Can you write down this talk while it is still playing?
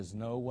There's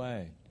no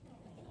way.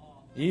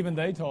 Even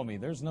they told me,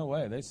 there's no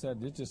way. They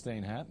said, it just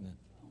ain't happening.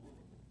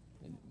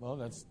 Well,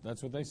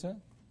 that's what they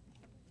said.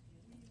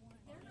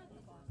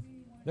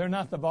 They're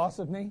not the boss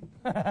of me?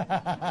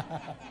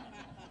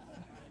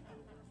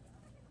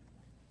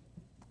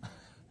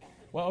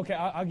 Well, okay,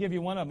 I'll give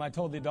you one of them. I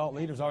told the adult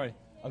leaders already.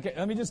 Okay,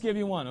 let me just give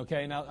you one,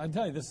 okay? Now, I'll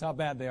tell you, this is how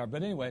bad they are.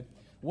 But anyway,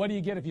 what do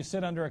you get if you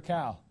sit under a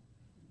cow?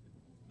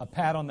 A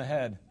pat on the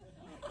head.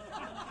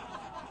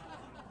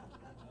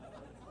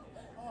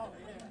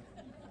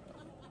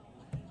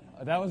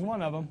 That was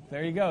one of them.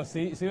 There you go.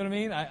 See what I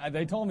mean?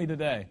 They told me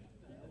today.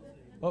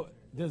 Oh,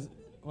 does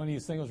one of you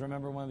singles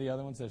remember one of the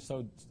other ones? They're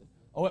so...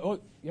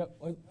 Yep.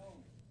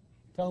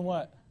 Tell them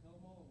what?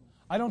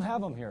 I don't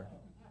have them here.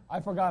 I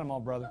forgot them all,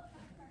 brother.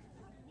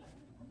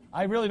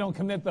 I really don't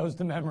commit those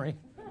to memory.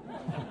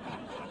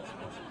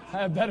 I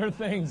have better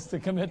things to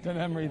commit to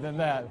memory than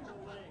that.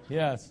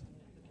 Yes.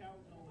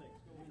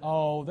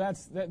 Oh,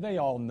 they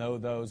all know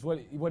those.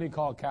 What do you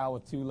call a cow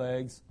with 2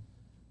 legs?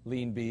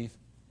 Lean beef.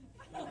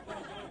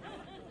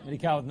 Any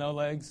cow with no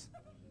legs?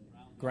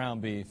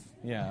 Ground beef.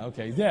 Yeah,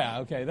 okay. Yeah,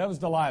 okay. That was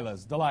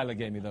Delilah's. Delilah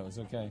gave me those,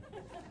 okay.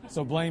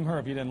 So blame her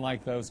if you didn't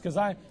like those, because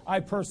I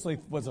personally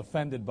was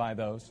offended by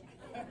those.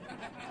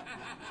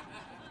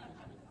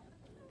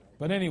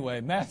 But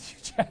anyway, Matthew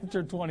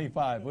chapter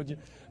 25, would you?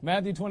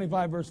 Matthew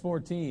 25, verse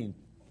 14.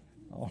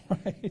 All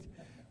right.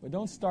 Well,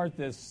 don't start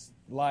this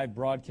live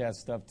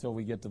broadcast stuff till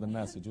we get to the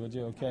message, would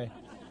you? Okay.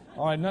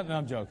 All right, no,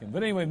 I'm joking.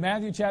 But anyway,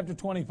 Matthew chapter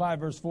 25,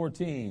 verse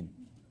 14.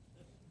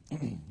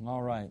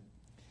 All right.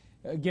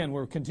 Again,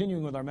 we're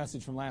continuing with our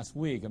message from last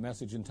week, a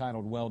message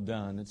entitled, Well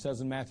Done. It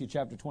says in Matthew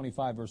chapter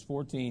 25, verse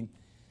 14,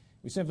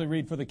 we simply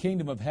read, For the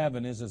kingdom of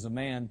heaven is as a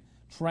man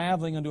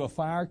traveling unto a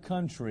far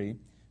country,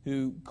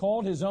 who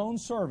called his own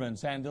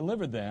servants and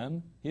delivered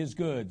them his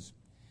goods.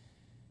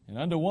 And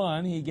unto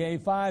one he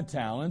gave 5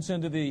 talents,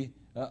 and to the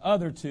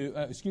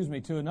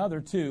to another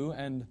 2,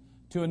 and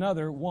to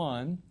another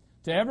 1,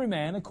 to every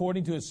man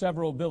according to his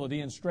several ability,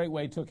 and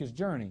straightway took his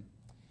journey.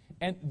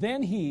 And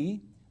then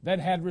he that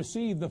had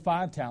received the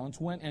 5 talents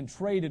went and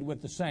traded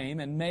with the same,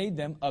 and made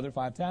them other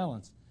 5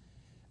 talents.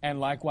 And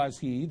likewise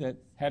he that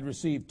had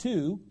received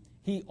 2,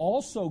 he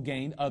also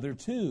gained other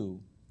 2.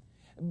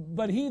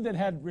 But he that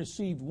had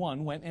received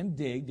 1 went and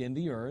digged in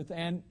the earth,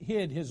 and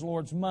hid his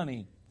Lord's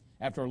money.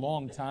 After a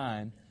long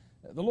time,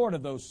 the Lord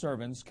of those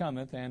servants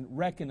cometh and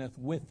reckoneth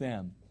with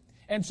them.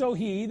 And so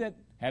he that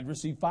had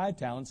received 5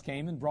 talents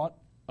came and brought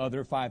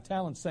other 5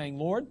 talents, saying,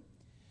 Lord,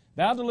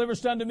 thou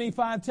deliverest unto me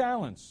 5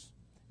 talents.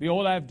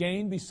 Behold, I have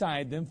gained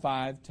beside them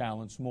 5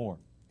 talents more.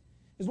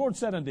 His Lord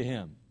said unto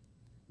him,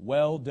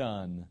 Well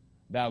done,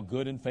 thou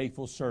good and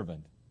faithful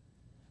servant.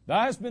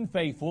 Thou hast been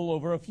faithful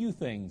over a few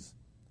things.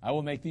 I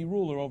will make thee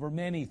ruler over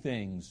many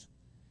things.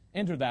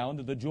 Enter thou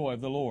into the joy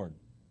of the Lord.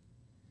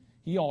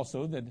 He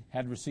also that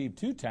had received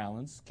 2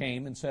 talents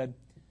came and said,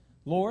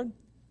 Lord,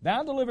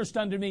 thou deliverest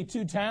unto me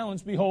 2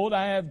 talents. Behold,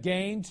 I have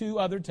gained 2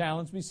 other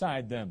talents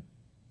beside them.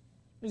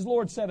 His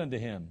Lord said unto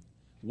him,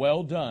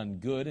 Well done,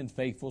 good and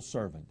faithful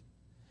servant.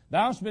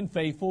 Thou hast been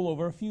faithful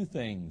over a few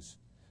things.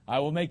 I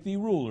will make thee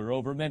ruler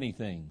over many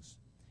things.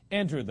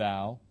 Enter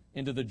thou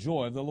into the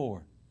joy of the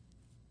Lord.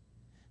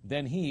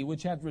 Then he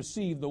which had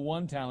received the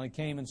 1 talent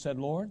came and said,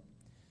 Lord,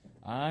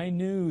 I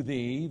knew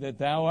thee that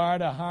thou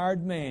art a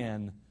hard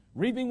man,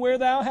 reaping where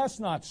thou hast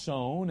not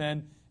sown,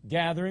 and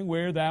gathering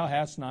where thou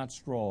hast not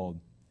strawed.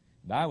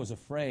 And I was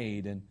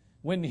afraid, and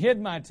went and hid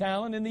my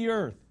talent in the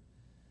earth.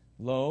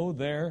 Lo,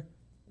 there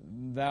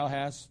thou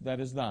hast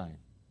that is thine.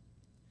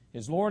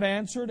 His Lord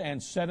answered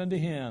and said unto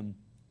him,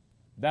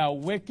 Thou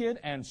wicked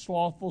and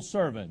slothful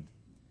servant,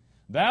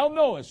 thou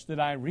knowest that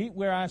I reap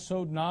where I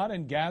sowed not,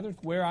 and gathered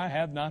where I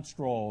have not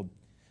strawed.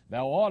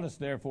 Thou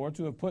oughtest therefore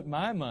to have put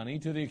my money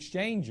to the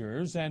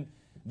exchangers, and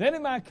then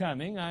in my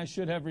coming I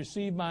should have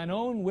received mine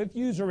own with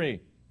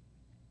usury.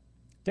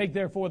 Take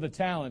therefore the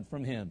talent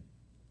from him,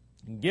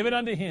 and give it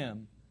unto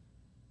him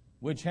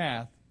which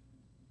hath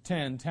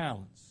 10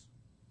 talents.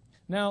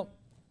 Now,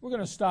 we're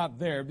going to stop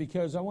there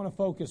because I want to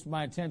focus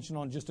my attention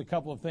on just a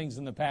couple of things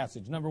in the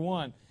passage. Number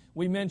 1,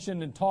 we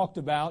mentioned and talked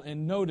about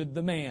and noted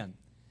the man.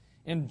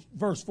 In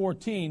verse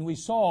 14, we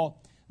saw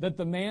that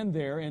the man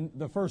there in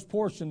the first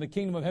portion, the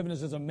kingdom of heaven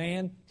is as a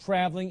man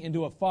traveling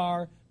into a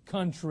far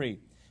country.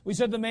 We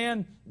said the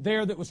man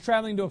there that was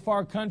traveling to a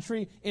far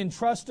country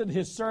entrusted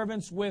his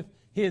servants with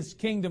his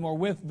kingdom, or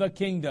with the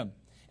kingdom.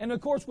 And of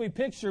course we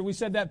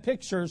said that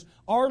pictures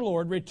our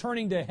Lord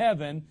returning to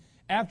heaven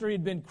after he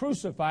had been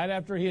crucified,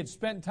 after he had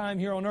spent time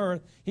here on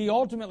earth. He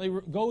ultimately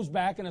goes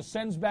back and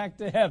ascends back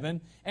to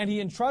heaven, and he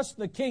entrusts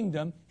the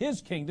kingdom,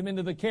 his kingdom,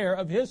 into the care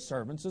of his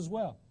servants as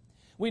well.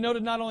 We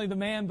noted not only the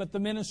man, but the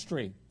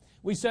ministry.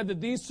 We said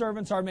that these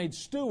servants are made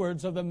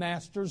stewards of the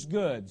master's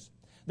goods.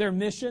 Their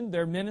mission,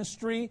 their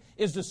ministry,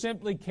 is to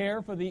simply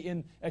care for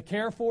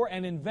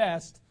and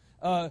invest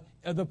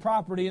the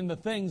property and the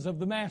things of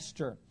the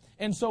master.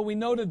 And so we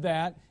noted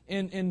that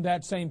in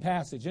that same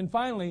passage. And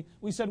finally,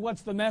 we said,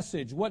 what's the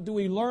message? What do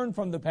we learn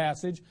from the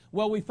passage?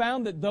 Well, we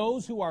found that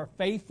those who are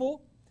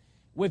faithful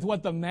with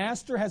what the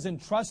master has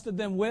entrusted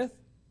them with,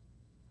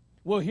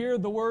 will hear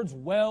the words,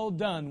 "Well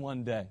done,"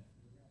 one day.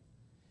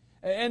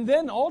 And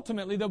then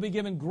ultimately they'll be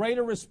given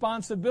greater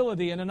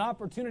responsibility and an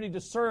opportunity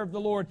to serve the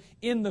Lord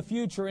in the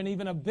future in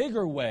even a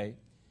bigger way.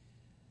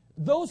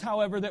 Those,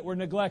 however, that were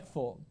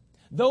neglectful,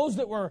 those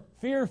that were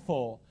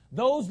fearful,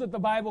 those that the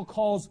Bible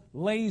calls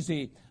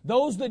lazy,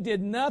 those that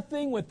did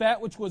nothing with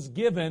that which was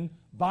given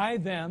by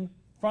them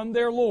from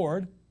their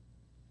Lord,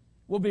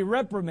 will be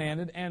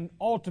reprimanded and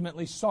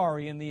ultimately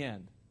sorry in the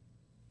end.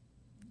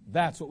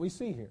 That's what we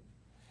see here.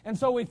 And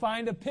so we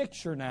find a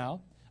picture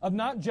now of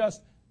not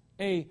just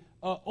a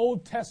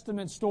Old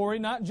Testament story,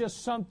 not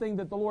just something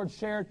that the Lord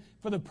shared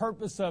for the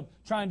purpose of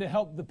trying to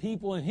help the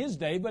people in His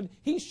day, but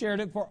He shared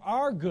it for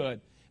our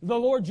good. The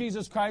Lord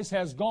Jesus Christ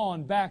has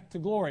gone back to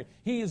glory.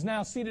 He is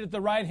now seated at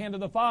the right hand of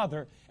the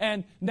Father.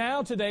 And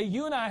now today,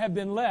 you and I have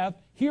been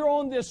left here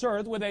on this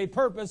earth with a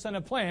purpose and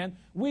a plan.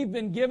 We've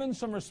been given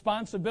some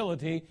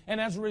responsibility, and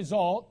as a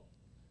result,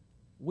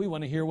 we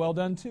want to hear "Well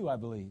done" too, I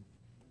believe.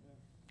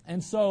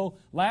 And so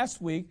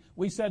last week,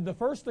 we said the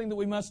first thing that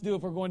we must do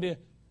if we're going to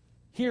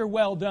hear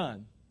 "Well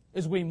done"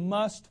 is we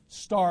must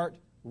start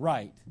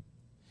right.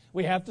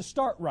 We have to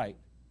start right.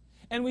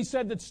 And we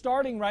said that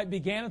starting right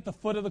began at the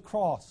foot of the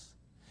cross.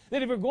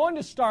 That if we're going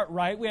to start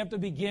right, we have to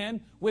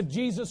begin with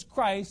Jesus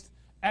Christ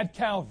at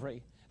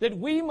Calvary. That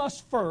we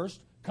must first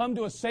come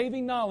to a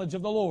saving knowledge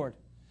of the Lord.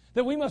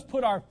 That we must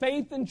put our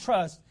faith and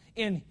trust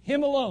in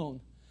Him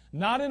alone,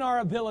 not in our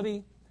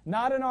ability,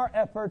 not in our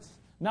efforts,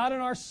 not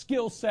in our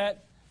skill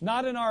set,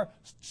 not in our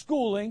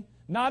schooling,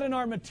 not in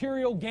our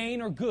material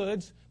gain or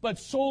goods, but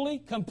solely,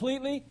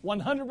 completely,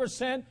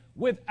 100%,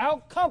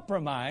 without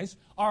compromise,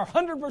 our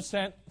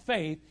 100%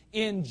 faith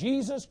in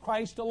Jesus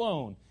Christ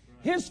alone.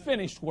 His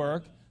finished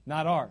work,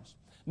 not ours.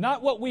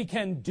 Not what we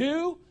can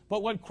do,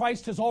 but what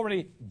Christ has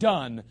already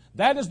done.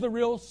 That is the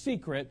real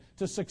secret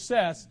to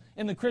success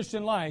in the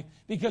Christian life,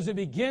 because it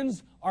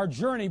begins our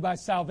journey by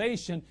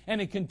salvation,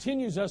 and it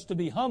continues us to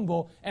be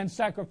humble and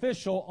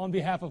sacrificial on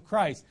behalf of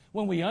Christ.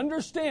 When we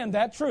understand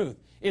that truth,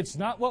 it's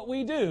not what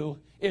we do,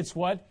 it's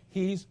what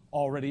He's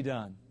already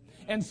done.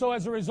 And so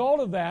as a result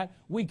of that,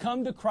 we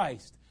come to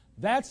Christ.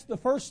 That's the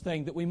first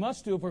thing that we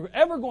must do if we're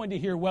ever going to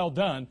hear "Well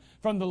done"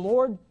 from the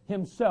Lord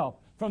Himself,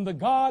 from the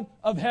God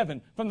of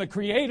heaven, from the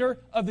Creator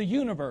of the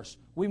universe.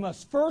 We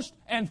must first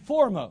and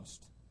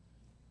foremost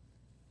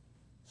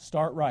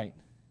start right.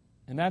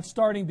 And that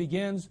starting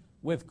begins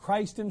with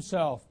Christ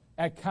Himself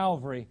at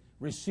Calvary,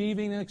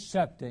 receiving and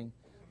accepting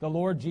the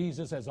Lord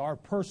Jesus as our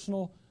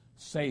personal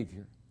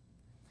Savior.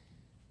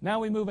 Now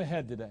we move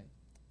ahead today.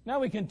 Now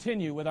we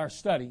continue with our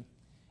study,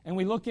 and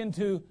we look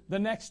into the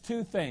next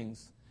two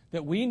things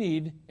that we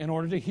need in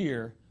order to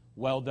hear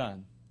 "Well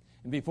done."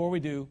 And before we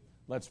do,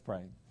 let's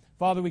pray.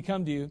 Father, we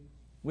come to You.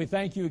 We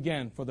thank You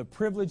again for the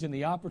privilege and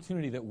the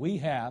opportunity that we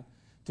have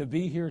to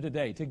be here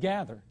today, to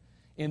gather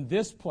in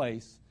this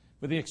place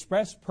with the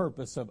express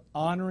purpose of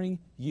honoring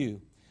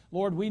You.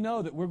 Lord, we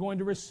know that we're going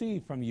to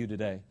receive from You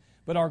today,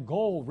 but our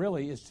goal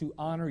really is to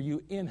honor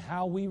You in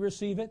how we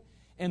receive it,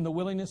 in the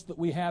willingness that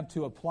we have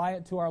to apply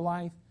it to our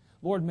life.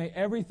 Lord, may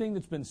everything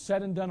that's been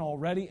said and done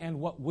already and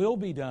what will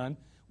be done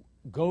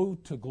go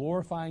to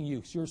glorifying You,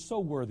 because You're so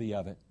worthy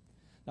of it.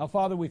 Now,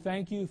 Father, we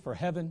thank You for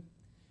heaven.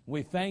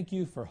 We thank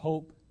You for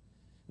hope.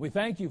 We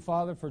thank You,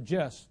 Father, for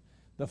just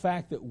the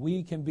fact that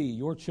we can be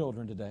Your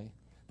children today.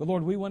 But,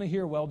 Lord, we want to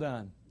hear "Well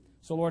done."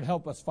 So, Lord,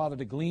 help us, Father,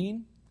 to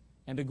glean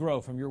and to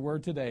grow from Your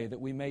word today, that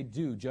we may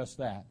do just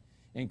that.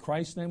 In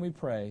Christ's name we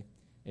pray.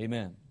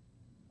 Amen.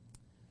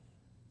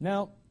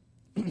 Now,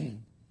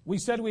 we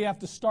said we have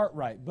to start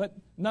right. But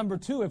number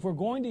two, if we're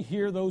going to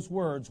hear those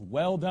words,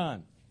 "Well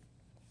done,"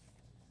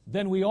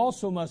 then we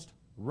also must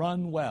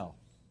run well.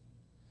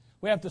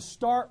 We have to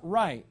start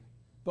right,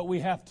 but we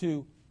have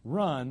to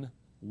run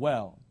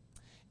well.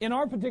 In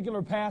our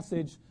particular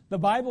passage, the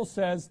Bible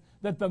says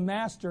that the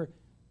Master,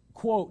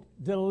 quote,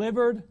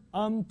 "delivered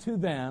unto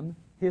them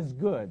His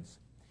goods."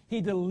 He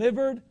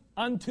delivered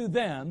unto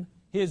them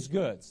His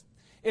goods.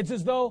 It's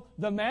as though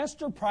the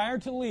Master, prior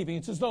to leaving,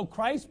 it's as though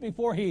Christ,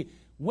 before He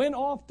went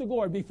off to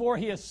glory, before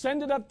He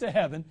ascended up to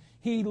heaven,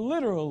 He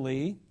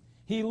literally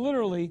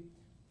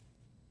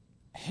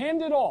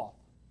handed off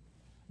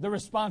the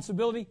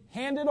responsibility,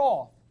 handed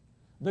off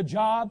the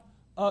job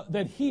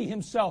that He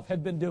Himself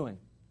had been doing.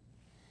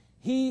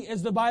 He,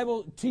 as the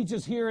Bible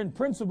teaches here in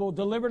principle,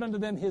 delivered unto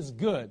them His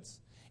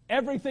goods.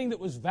 Everything that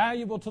was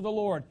valuable to the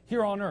Lord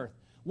here on earth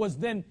was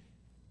then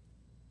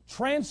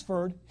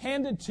transferred,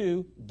 handed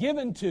to,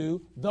 given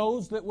to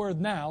those that were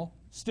now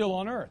still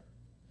on earth.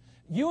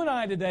 You and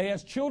I today,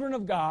 as children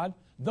of God,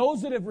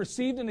 those that have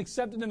received and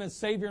accepted Him as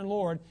Savior and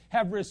Lord,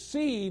 have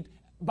received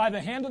by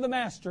the hand of the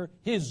Master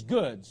His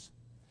goods.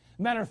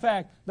 Matter of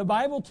fact, the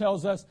Bible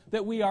tells us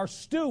that we are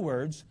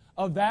stewards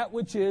of that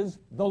which is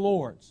the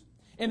Lord's.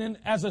 And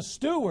as a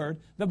steward,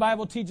 the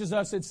Bible teaches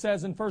us, it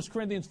says in 1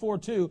 Corinthians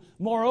 4:2,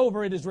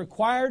 "Moreover, it is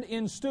required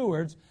in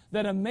stewards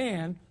that a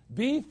man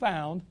be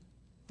found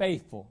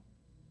faithful."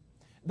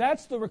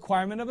 That's the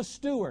requirement of a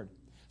steward.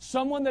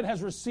 Someone that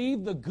has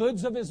received the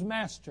goods of his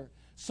master.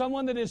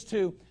 Someone that is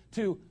to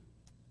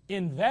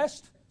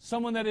invest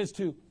someone that is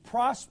to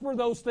prosper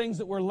those things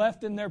that were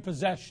left in their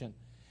possession.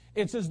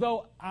 It's as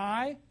though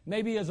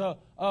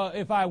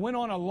if I went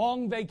on a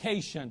long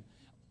vacation,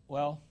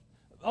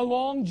 a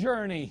long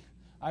journey,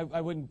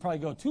 I wouldn't probably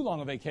go too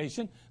long a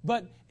vacation,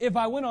 but if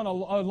I went on a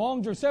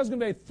long journey, say I was going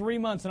to be 3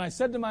 months, and I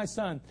said to my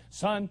son,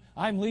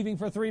 I'm leaving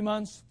for 3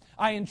 months.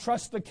 I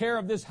entrust the care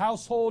of this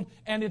household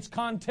and its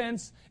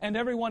contents and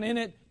everyone in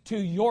it to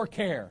your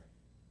care.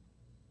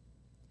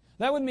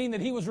 That would mean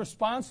that he was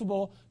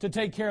responsible to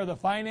take care of the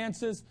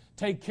finances,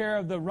 take care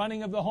of the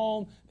running of the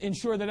home,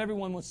 ensure that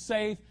everyone was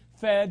safe,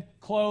 fed,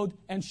 clothed,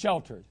 and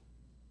sheltered.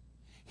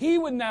 He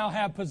would now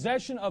have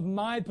possession of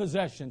my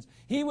possessions.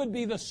 He would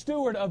be the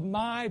steward of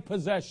my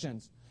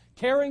possessions,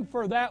 caring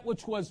for that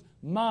which was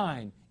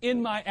mine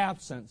in my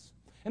absence.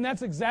 And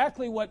that's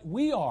exactly what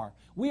we are.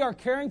 We are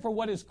caring for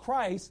what is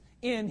Christ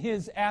in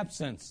His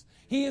absence.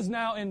 He is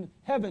now in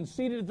heaven,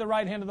 seated at the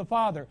right hand of the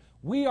Father.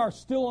 We are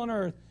still on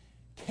earth,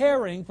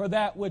 caring for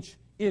that which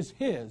is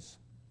His.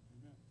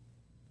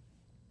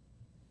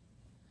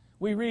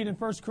 We read in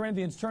 1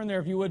 Corinthians, turn there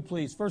if you would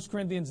please, 1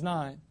 Corinthians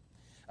 9.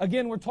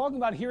 Again, we're talking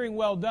about hearing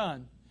well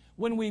done.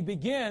 When we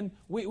begin,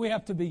 we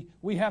have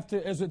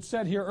to, as it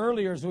said here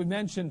earlier, as we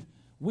mentioned,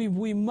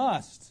 we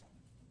must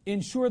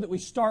ensure that we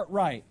start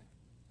right.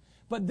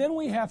 But then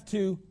we have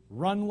to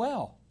run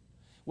well.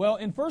 Well,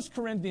 in 1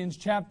 Corinthians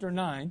chapter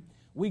 9,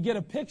 we get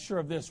a picture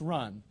of this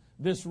run,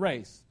 this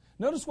race.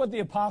 Notice what the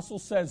apostle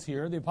says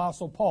here, the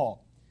apostle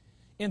Paul.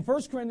 In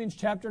 1 Corinthians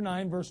chapter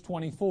 9, verse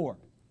 24.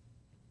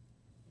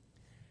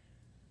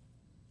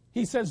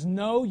 He says,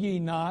 "Know ye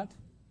not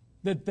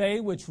that they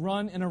which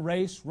run in a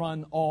race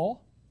run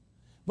all,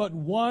 but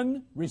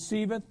one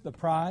receiveth the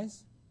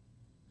prize?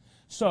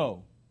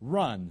 So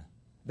run,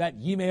 that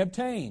ye may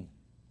obtain.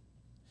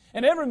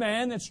 And every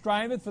man that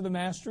striveth for the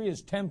mastery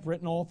is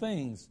temperate in all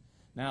things.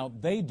 Now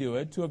they do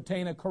it to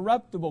obtain a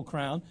corruptible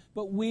crown,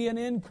 but we an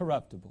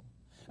incorruptible."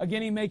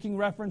 Again, he's making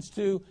reference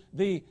to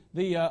the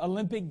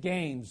Olympic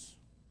Games.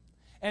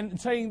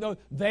 And saying, though,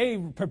 they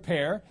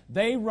prepare,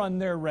 they run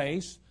their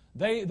race,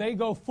 they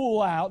go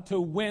full out to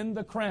win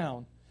the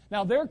crown.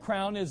 Now, their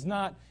crown is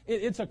not,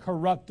 it's a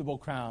corruptible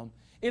crown.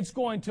 It's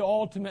going to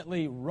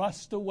ultimately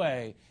rust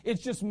away.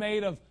 It's just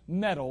made of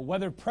metal.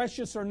 Whether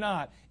precious or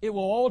not, it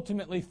will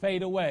ultimately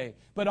fade away.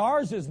 But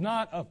ours is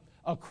not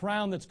a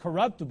crown that's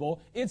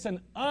corruptible. It's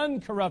an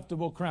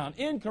uncorruptible crown,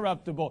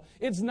 incorruptible.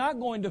 It's not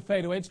going to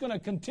fade away. It's going to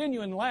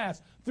continue and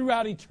last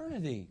throughout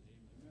eternity.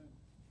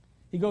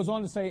 He goes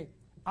on to say,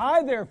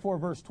 "I therefore,"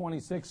 verse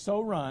 26,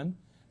 "so run,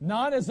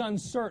 not as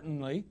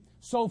uncertainly,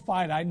 so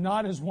fight I,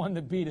 not as one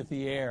that beateth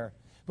the air.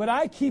 But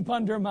I keep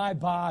under my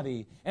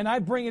body, and I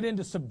bring it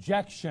into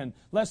subjection,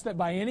 lest that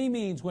by any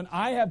means, when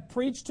I have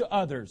preached to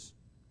others,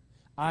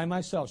 I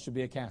myself should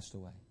be a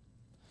castaway."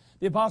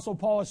 The Apostle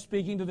Paul is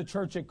speaking to the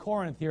church at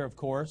Corinth here, of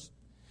course.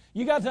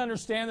 You got to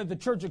understand that the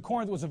church at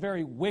Corinth was a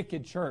very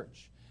wicked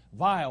church,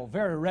 vile,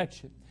 very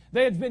wretched.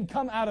 They had been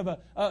come out of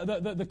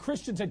the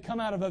Christians had come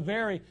out of a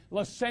very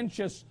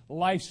licentious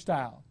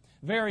lifestyle,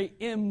 very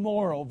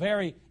immoral,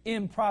 very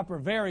improper,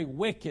 very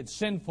wicked,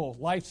 sinful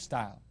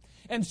lifestyle.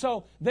 And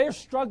so they're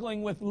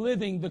struggling with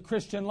living the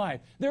Christian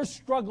life. They're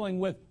struggling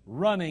with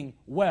running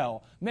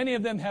well. Many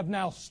of them have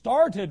now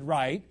started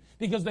right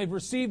because they've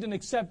received and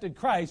accepted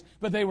Christ,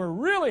 but they were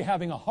really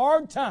having a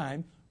hard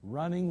time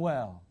running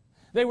well.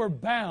 They were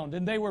bound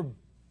and they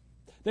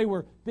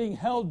were being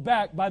held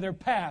back by their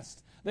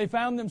past. They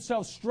found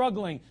themselves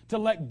struggling to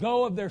let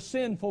go of their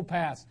sinful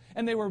past.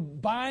 And they were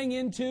buying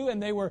into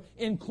and they were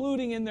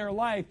including in their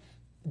life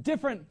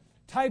different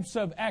types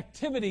of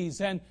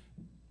activities and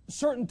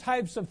certain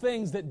types of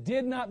things that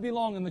did not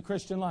belong in the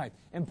Christian life.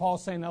 And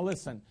Paul's saying, now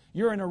listen,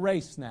 you're in a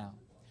race now.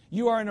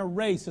 You are in a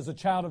race as a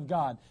child of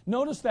God.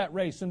 Notice that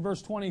race in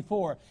verse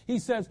 24. He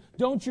says,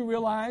 "Don't you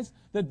realize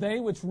that they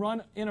which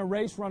run in a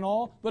race run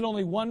all, but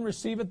only one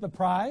receiveth the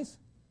prize?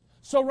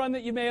 So run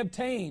that you may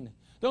obtain."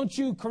 Don't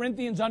you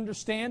Corinthians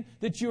understand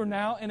that you are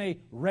now in a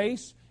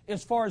race?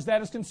 As far as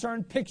that is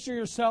concerned, picture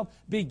yourself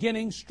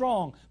beginning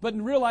strong. But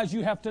realize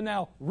you have to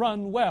now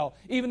run well.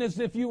 Even as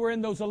if you were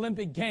in those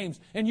Olympic Games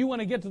and you want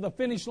to get to the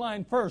finish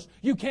line first.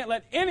 You can't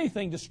let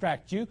anything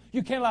distract you.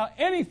 You can't allow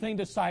anything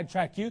to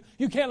sidetrack you.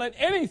 You can't let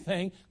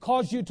anything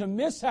cause you to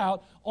miss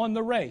out on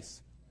the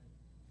race.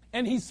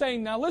 And he's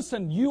saying, now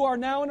listen, you are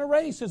now in a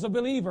race as a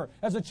believer,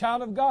 as a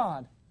child of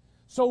God.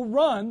 So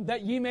run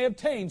that ye may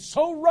obtain.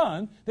 So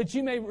run that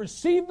ye may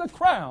receive the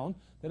crown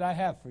that I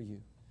have for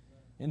you.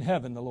 In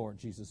heaven, the Lord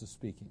Jesus is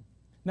speaking.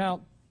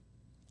 Now,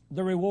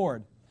 the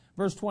reward.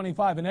 Verse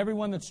 25, "And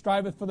everyone that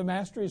striveth for the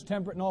mastery is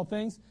temperate in all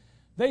things."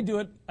 They do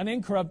it an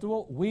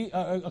incorruptible,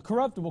 a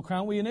corruptible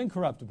crown, we an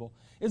incorruptible.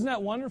 Isn't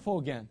that wonderful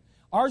again?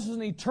 Ours is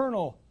an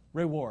eternal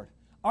reward.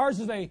 Ours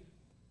is a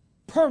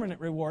permanent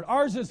reward.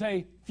 Ours is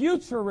a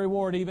future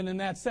reward even in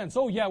that sense.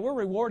 Oh yeah, we're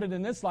rewarded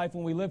in this life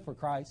when we live for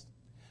Christ.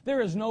 There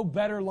is no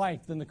better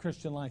life than the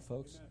Christian life,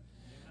 folks.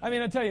 I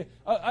mean, I tell you,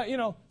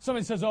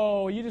 somebody says,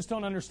 "Oh, you just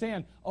don't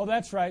understand." Oh,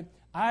 that's right.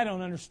 I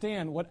don't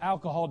understand what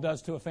alcohol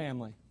does to a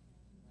family.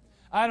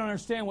 I don't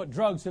understand what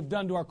drugs have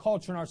done to our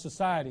culture and our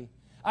society.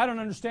 I don't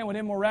understand what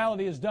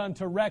immorality has done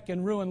to wreck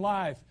and ruin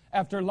life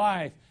after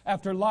life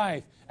after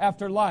life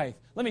after life.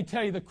 Let me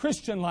tell you, the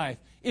Christian life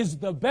is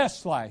the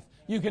best life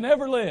you can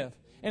ever live.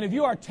 And if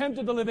you are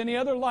tempted to live any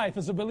other life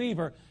as a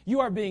believer, you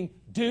are being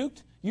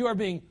duped, you are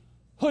being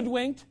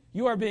hoodwinked,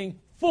 you are being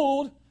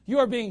fooled, you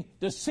are being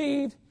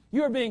deceived,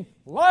 you are being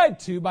lied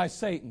to by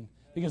Satan.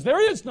 Because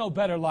there is no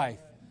better life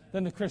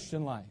than the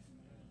Christian life.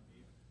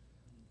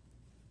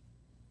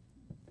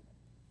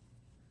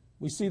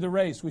 We see the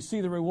race, we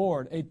see the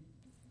reward, a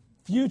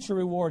future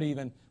reward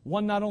even,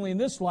 one not only in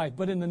this life,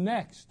 but in the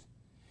next.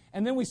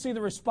 And then we see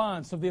the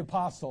response of the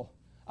apostle.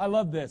 I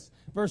love this.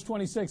 Verse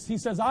 26, he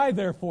says, I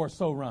therefore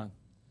so run.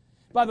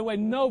 By the way,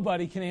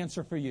 nobody can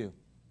answer for you.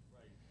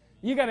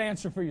 You got to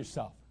answer for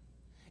yourself.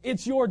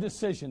 It's your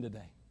decision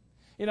today.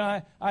 You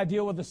know, I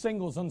deal with the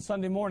singles on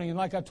Sunday morning, and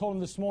like I told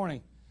them this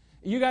morning,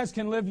 you guys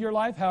can live your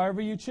life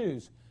however you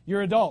choose.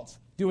 You're adults.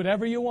 Do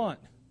whatever you want.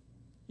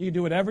 You can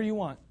do whatever you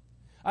want.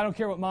 I don't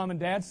care what mom and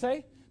dad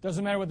say.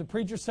 Doesn't matter what the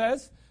preacher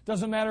says.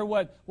 Doesn't matter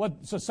what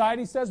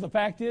society says. The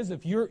fact is,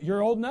 if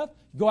you're old enough,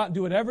 go out and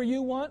do whatever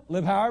you want,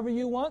 live however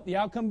you want. The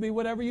outcome will be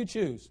whatever you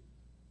choose.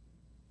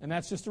 And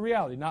that's just a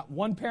reality. Not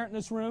one parent in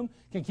this room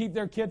can keep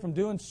their kid from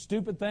doing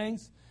stupid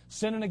things,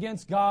 sinning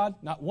against God.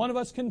 Not one of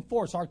us can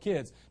force our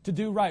kids to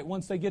do right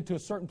once they get to a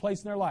certain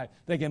place in their life.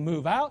 They can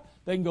move out.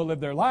 They can go live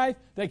their life.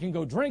 They can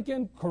go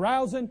drinking,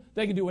 carousing.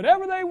 They can do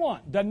whatever they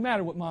want. Doesn't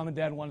matter what mom and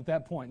dad want at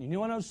that point. And you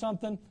want to know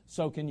something?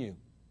 So can you.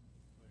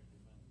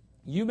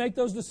 You make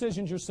those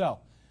decisions yourself.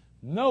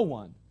 No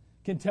one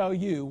can tell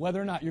you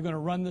whether or not you're going to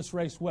run this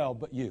race well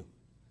but you.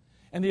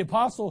 And the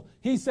apostle,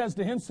 he says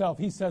to himself,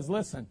 he says,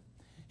 listen.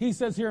 He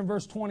says here in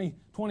verse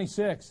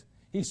 26,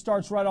 he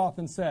starts right off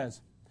and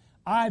says,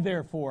 I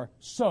therefore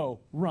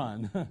so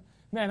run.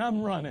 Man,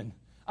 I'm running.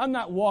 I'm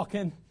not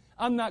walking.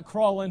 I'm not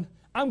crawling.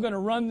 I'm going to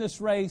run this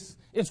race.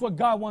 It's what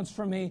God wants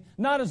from me.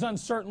 Not as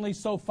uncertainly,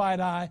 so fight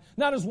I.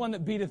 Not as one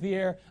that beateth the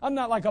air. I'm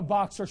not like a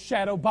boxer,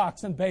 shadow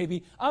boxing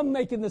baby. I'm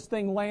making this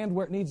thing land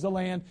where it needs to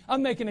land.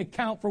 I'm making it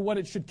count for what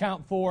it should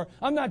count for.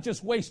 I'm not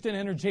just wasting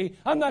energy.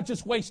 I'm not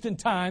just wasting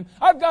time.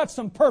 I've got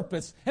some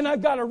purpose, and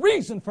I've got a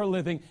reason for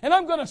living, and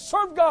I'm going to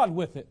serve God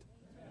with it.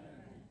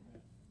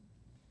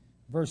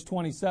 Verse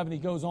 27, he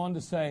goes on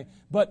to say,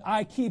 but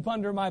I keep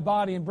under my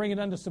body and bring it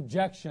under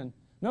subjection.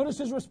 Notice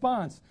his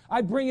response.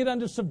 I bring it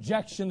under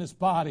subjection, this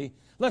body,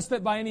 lest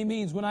that by any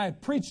means, when I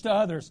have preached to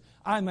others,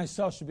 I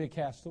myself should be a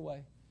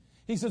castaway.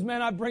 He says,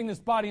 man, I bring this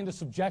body into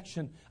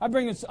subjection. I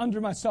bring it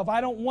under myself. I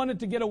don't want it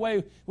to get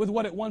away with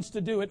what it wants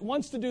to do. It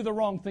wants to do the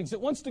wrong things.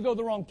 It wants to go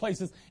the wrong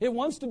places. It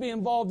wants to be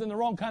involved in the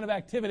wrong kind of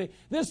activity.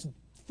 This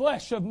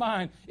flesh of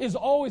mine is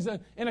always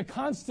in a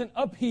constant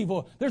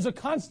upheaval. There's a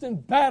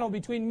constant battle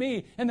between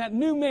me and that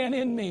new man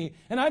in me.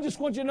 And I just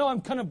want you to know I'm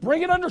going to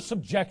bring it under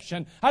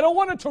subjection. I don't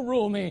want it to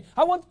rule me.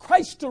 I want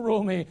Christ to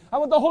rule me. I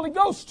want the Holy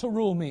Ghost to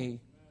rule me.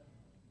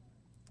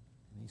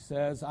 And he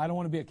says, I don't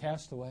want to be a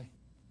castaway.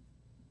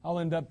 I'll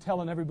end up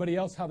telling everybody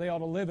else how they ought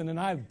to live, and then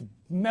I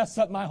mess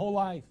up my whole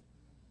life.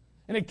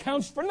 And it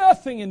counts for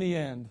nothing in the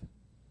end.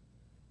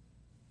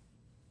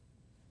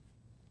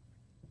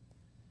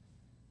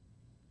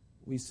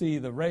 We see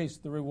the race,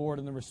 the reward,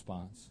 and the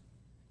response.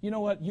 You know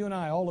what? You and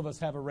I, all of us,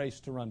 have a race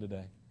to run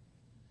today.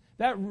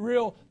 The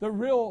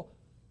real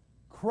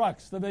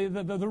crux, the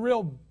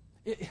real,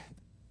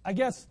 I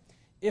guess,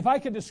 if I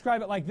could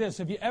describe it like this,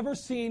 have you ever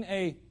seen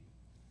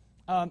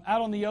out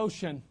on the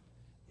ocean,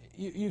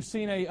 you've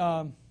seen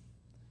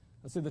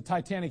let's see, the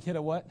Titanic hit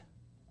a what?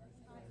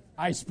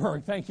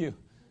 Iceberg, thank you.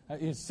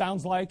 It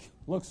sounds like,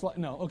 looks like,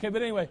 no. Okay,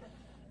 but anyway,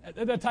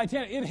 the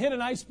Titanic, it hit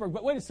an iceberg.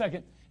 But wait a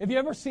second. Have you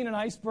ever seen an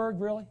iceberg,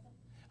 really?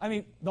 I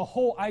mean, the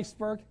whole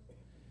iceberg,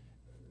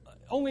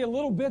 only a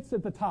little bit's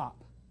at the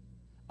top,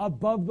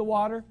 above the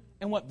water,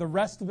 and the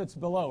rest of it's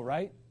below,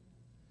 right?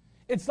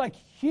 It's like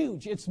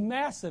huge. It's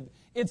massive.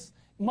 It's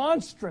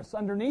monstrous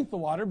underneath the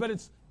water, but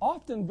it's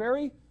often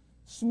very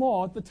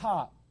small at the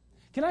top.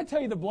 Can I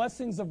tell you the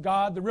blessings of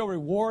God, the real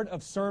reward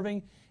of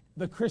serving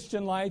the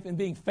Christian life and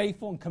being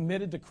faithful and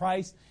committed to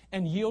Christ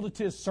and yielded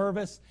to His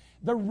service?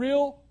 The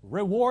real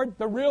reward,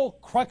 the real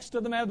crux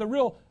to the matter, the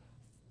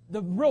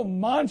real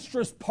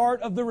monstrous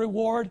part of the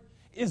reward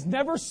is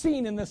never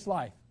seen in this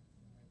life.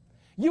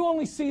 You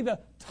only see the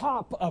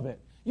top of it.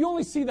 You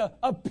only see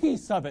a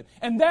piece of it.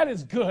 And that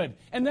is good.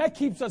 And that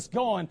keeps us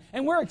going.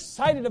 And we're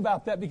excited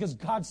about that because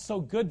God's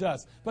so good to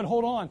us. But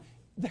hold on.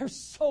 There's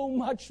so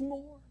much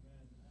more.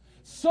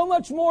 So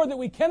much more that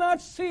we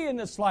cannot see in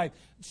this life.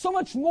 So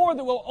much more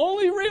that we'll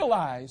only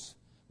realize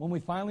when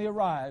we finally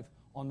arrive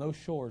on those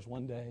shores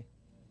one day.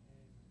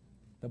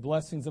 The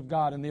blessings of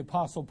God. And the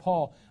Apostle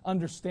Paul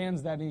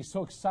understands that, and he's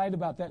so excited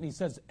about that. And he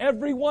says,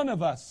 every one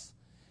of us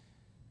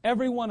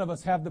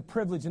have the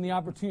privilege and the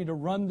opportunity to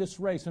run this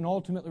race and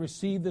ultimately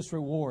receive this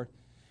reward.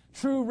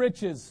 True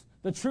riches,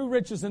 the true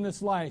riches in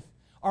this life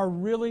are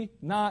really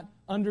not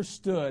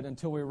understood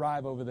until we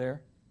arrive over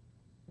there.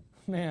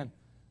 Man,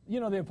 you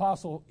know, the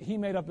Apostle, he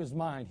made up his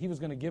mind. He was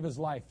going to give his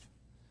life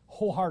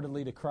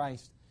wholeheartedly to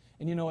Christ.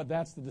 And you know what?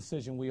 That's the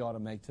decision we ought to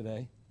make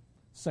today.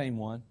 Same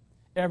one.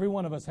 Every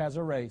one of us has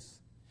a race.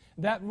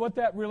 What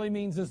that really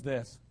means is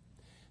this,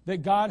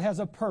 that God has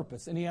a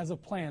purpose and He has a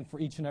plan for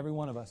each and every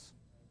one of us.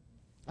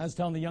 I was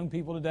telling the young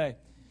people today,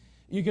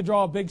 you could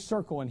draw a big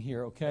circle in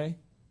here, okay?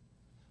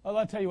 Oh,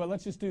 I'll tell you what,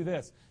 let's just do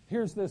this.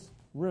 Here's this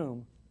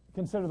room.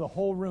 Consider the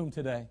whole room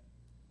today.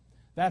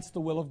 That's the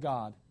will of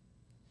God.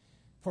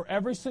 For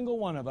every single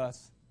one of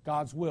us,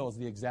 God's will is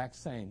the exact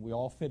same. We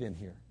all fit in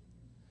here.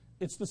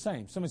 It's the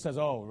same. Somebody says,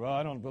 oh, well,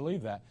 I don't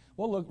believe that.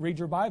 Well, look, read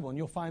your Bible, and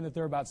you'll find that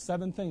there are about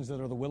 7 things that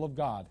are the will of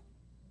God.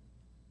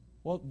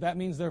 Well, that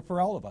means they're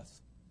for all of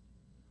us.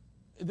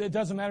 It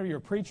doesn't matter if you're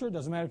a preacher, it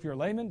doesn't matter if you're a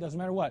layman, it doesn't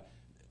matter what.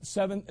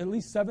 At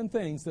least 7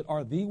 things that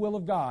are the will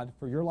of God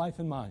for your life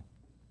and mine.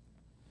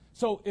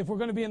 So if we're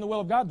going to be in the will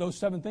of God, those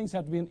 7 things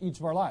have to be in each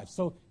of our lives.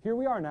 So here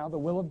we are now, the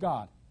will of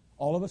God.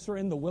 All of us are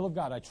in the will of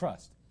God, I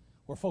trust.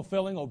 We're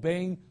fulfilling,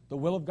 obeying the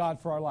will of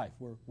God for our life.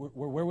 We're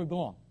where we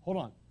belong. Hold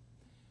on.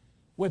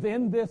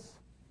 Within this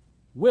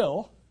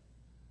will,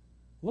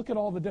 look at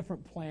all the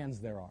different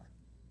plans there are.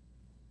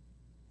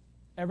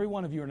 Every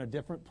one of you are in a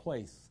different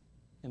place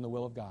in the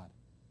will of God.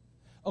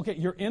 Okay,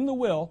 you're in the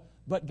will,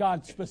 but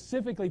God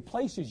specifically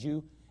places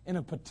you in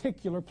a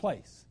particular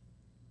place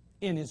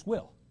in His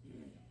will.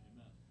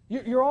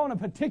 You're all in a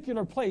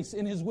particular place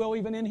in His will,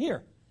 even in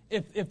here,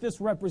 if this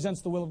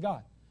represents the will of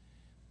God.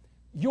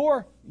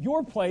 Your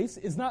place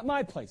is not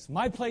my place.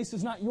 My place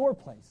is not your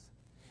place.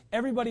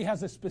 Everybody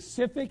has a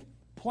specific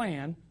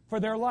plan for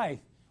their life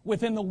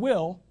within the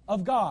will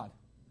of God.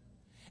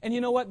 And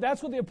you know what?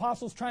 That's what the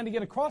apostle's trying to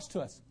get across to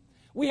us.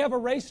 We have a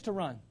race to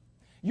run.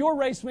 Your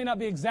race may not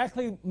be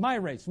exactly my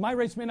race. My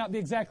race may not be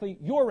exactly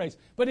your race.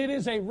 But it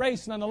is a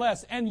race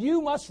nonetheless. And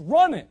you must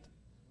run it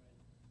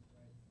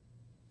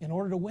in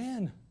order to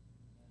win.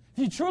 If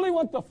you truly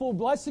want the full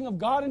blessing of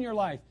God in your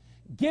life,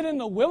 get in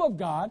the will of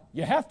God.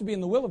 You have to be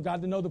in the will of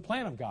God to know the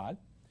plan of God.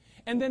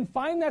 And then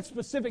find that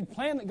specific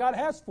plan that God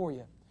has for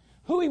you.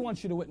 Who He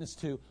wants you to witness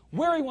to,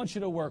 where He wants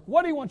you to work,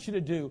 what He wants you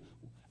to do.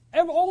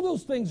 All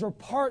those things are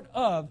part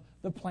of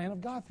the plan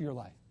of God for your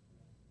life.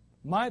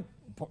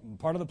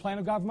 Part of the plan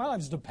of God for my life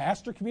is to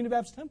pastor Community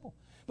Baptist Temple.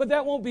 But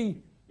that won't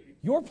be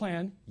your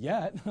plan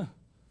yet.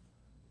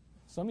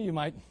 Some of you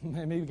might,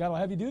 maybe God will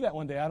have you do that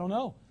one day. I don't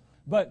know.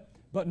 But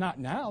not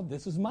now.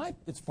 This is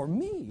it's for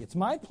me. It's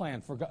my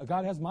plan. For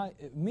God has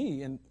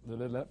me. And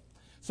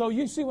so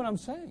you see what I'm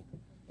saying.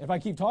 If I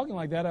keep talking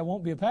like that, I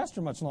won't be a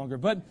pastor much longer.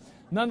 But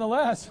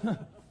nonetheless,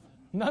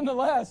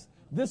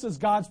 this is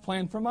God's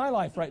plan for my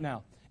life right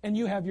now. And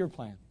you have your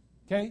plan.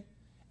 Okay?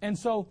 And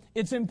so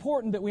it's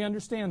important that we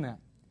understand that.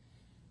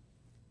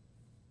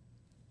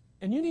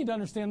 And you need to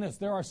understand this.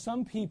 There are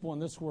some people in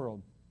this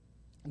world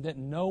that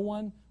no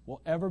one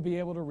will ever be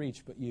able to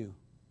reach but you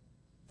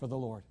for the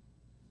Lord.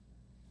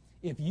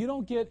 If you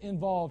don't get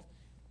involved,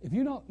 if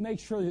you don't make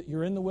sure that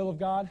you're in the will of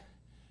God,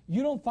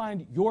 you don't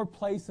find your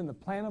place in the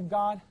plan of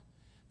God,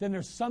 then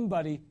there's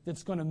somebody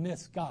that's going to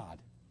miss God.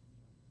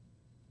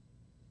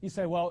 You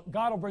say, well,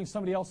 God will bring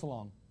somebody else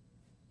along.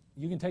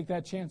 You can take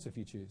that chance if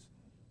you choose.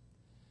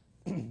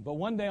 But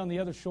one day on the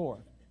other shore,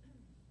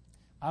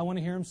 I want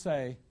to hear Him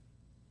say,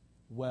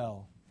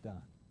 well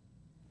done.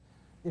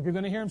 If you're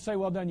going to hear Him say,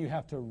 well done, you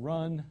have to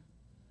run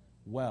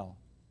well.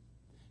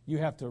 You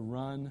have to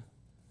run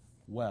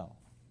well.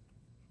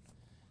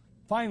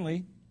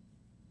 Finally,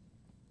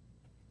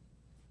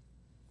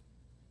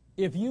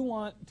 if you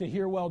want to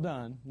hear well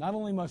done, not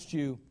only must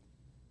you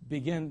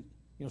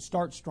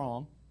start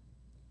strong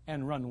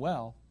and run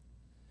well,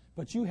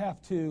 but you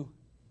have to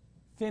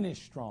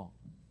finish strong.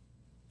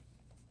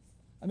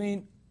 I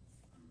mean,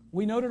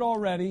 we noted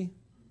already,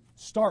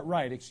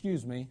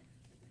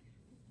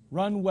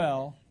 run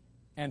well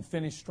and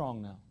finish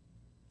strong now.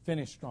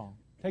 Finish strong.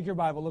 Take your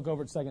Bible, look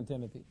over at 2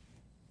 Timothy.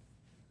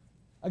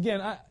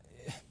 Again,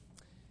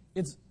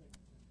 it's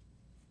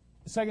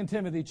 2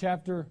 Timothy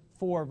chapter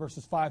 4,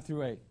 verses 5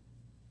 through 8.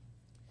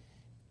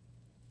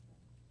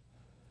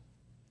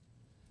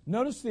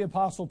 Notice the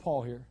Apostle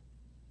Paul here.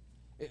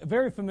 A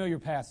very familiar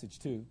passage,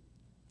 too.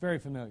 Very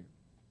familiar.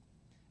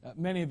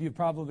 Many of you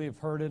probably have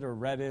heard it or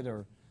read it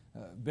or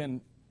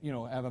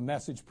have a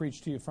message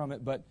preached to you from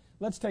it. But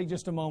let's take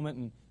just a moment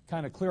and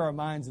kind of clear our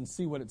minds and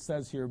see what it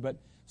says here. But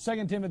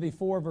 2 Timothy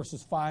 4,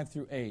 verses 5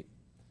 through 8.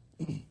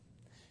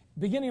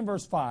 Beginning in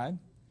verse 5.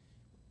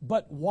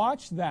 But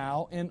watch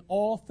thou in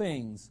all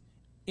things,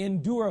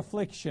 endure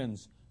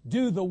afflictions,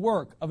 do the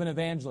work of an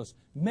evangelist,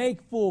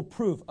 make full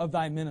proof of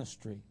thy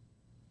ministry.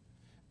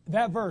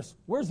 That verse,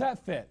 where's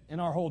that fit in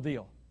our whole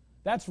deal?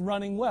 That's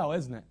running well,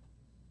 isn't it?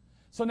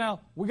 So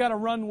now, we got to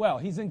run well.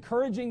 He's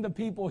encouraging the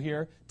people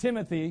here,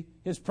 Timothy,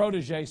 his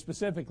protege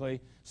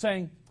specifically,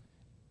 saying,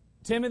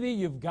 Timothy,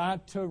 you've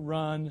got to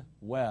run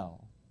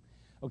well.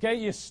 Okay,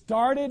 you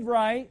started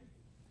right.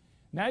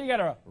 Now you got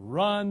to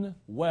run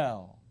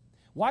well.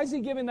 Why is he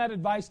giving that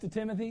advice to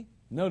Timothy?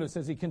 Notice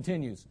as he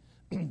continues,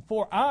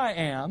 for I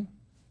am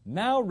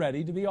now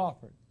ready to be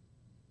offered.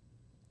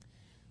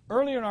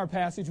 Earlier in our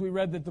passage, we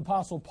read that the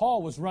Apostle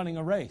Paul was running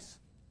a race.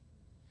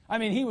 I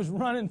mean, he was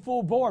running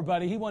full bore,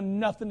 buddy. He wanted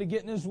nothing to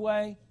get in his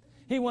way.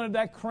 He wanted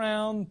that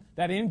crown,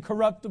 that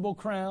incorruptible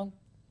crown.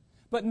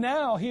 But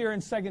now here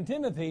in 2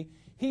 Timothy,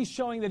 he's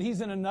showing that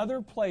he's in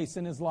another place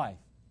in his life.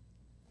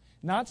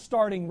 Not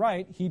starting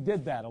right, he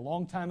did that a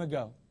long time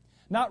ago.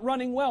 Not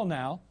running well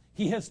now,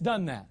 he has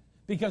done that.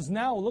 Because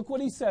now, look what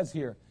he says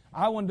here.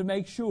 I wanted to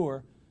make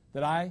sure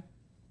that I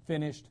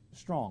finished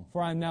strong.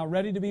 For I am now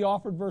ready to be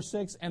offered, verse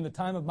 6, and the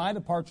time of my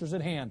departure is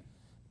at hand.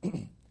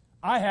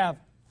 I have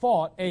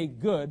fought a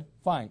good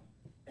fight.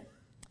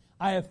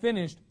 I have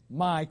finished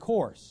my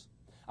course.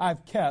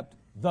 I've kept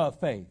the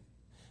faith.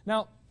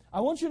 Now, I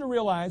want you to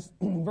realize,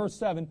 verse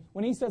 7,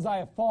 when he says, I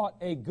have fought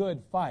a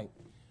good fight,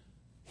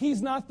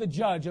 he's not the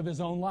judge of his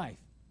own life.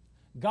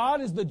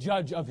 God is the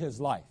judge of his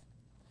life.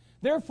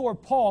 Therefore,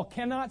 Paul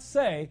cannot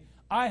say,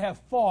 I have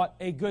fought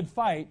a good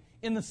fight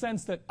in the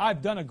sense that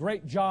I've done a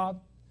great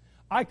job.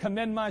 I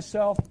commend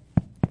myself,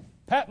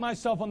 pat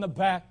myself on the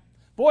back.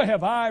 Boy,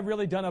 have I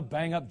really done a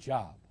bang-up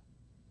job.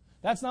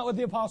 That's not what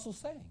the apostle's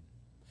saying.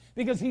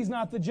 Because he's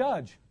not the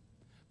judge.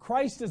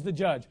 Christ is the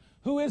judge.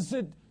 Who is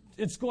it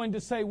that's going to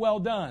say, well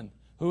done?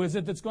 Who is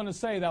it that's going to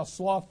say, thou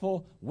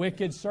slothful,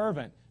 wicked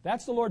servant?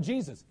 That's the Lord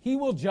Jesus. He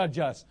will judge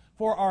us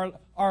for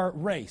our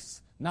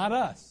race, not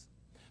us.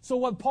 So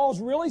what Paul's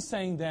really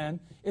saying then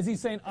is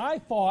he's saying, I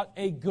fought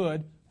a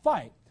good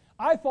fight.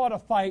 I fought a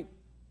fight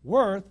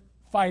worth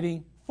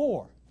fighting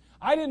for.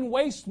 I didn't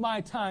waste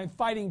my time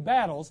fighting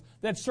battles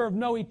that serve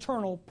no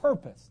eternal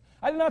purpose.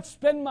 I did not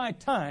spend my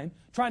time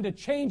trying to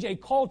change a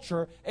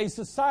culture, a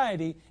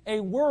society, a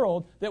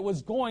world that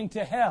was going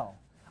to hell.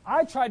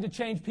 I tried to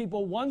change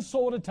people one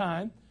soul at a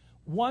time,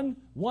 one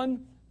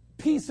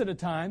piece at a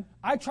time.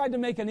 I tried to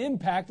make an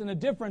impact and a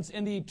difference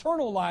in the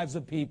eternal lives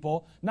of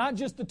people, not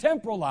just the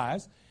temporal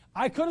lives.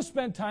 I could have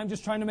spent time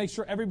just trying to make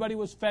sure everybody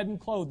was fed and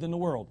clothed in the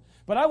world.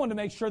 But I wanted to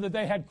make sure that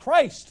they had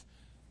Christ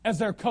as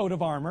their coat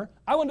of armor.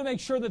 I wanted to make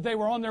sure that they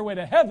were on their way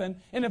to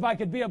heaven, and if I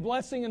could be a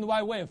blessing in the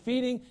way of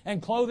feeding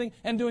and clothing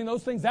and doing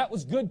those things, that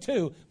was good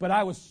too. But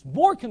I was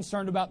more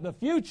concerned about the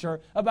future,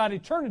 about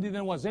eternity,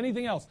 than was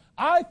anything else.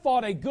 I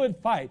fought a good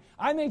fight.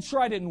 I made sure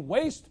I didn't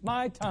waste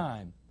my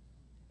time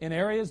in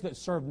areas that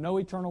served no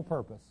eternal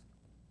purpose.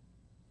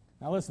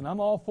 Now listen, I'm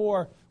all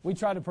for, we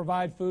try to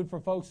provide food for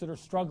folks that are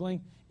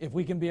struggling. If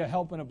we can be a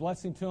help and a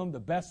blessing to them, the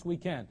best we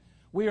can.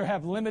 We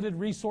have limited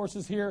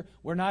resources here.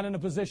 We're not in a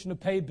position to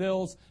pay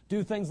bills,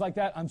 do things like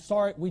that. I'm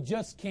sorry, we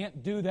just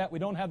can't do that. We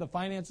don't have the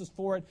finances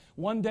for it.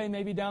 One day,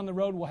 maybe down the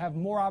road, we'll have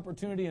more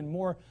opportunity and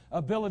more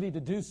ability to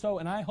do so,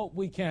 and I hope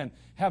we can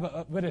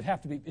have but it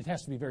has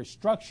to be very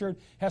structured,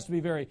 it has to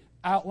be very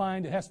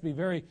outlined, it has to be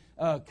very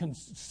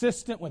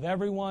consistent with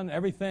everyone,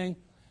 everything.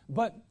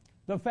 But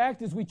the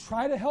fact is we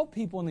try to help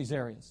people in these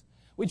areas.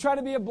 We try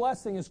to be a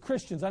blessing as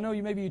Christians. I know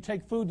maybe you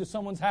take food to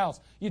someone's house.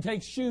 You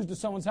take shoes to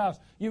someone's house.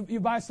 You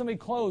buy somebody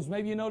clothes.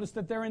 Maybe you notice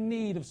that they're in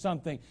need of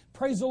something.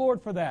 Praise the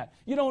Lord for that.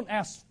 You don't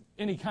ask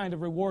any kind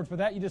of reward for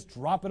that. You just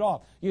drop it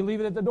off. You leave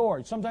it at the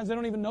door. Sometimes they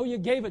don't even know you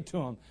gave it to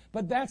them.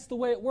 But that's the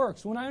way it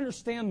works. When I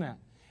understand that,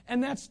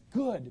 and that's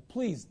good.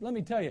 Please, let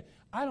me tell you,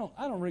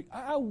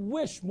 I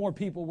wish more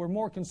people were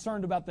more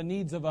concerned about the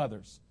needs of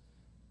others.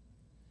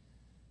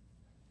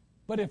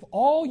 But if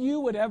all you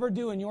would ever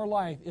do in your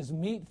life is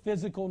meet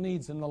physical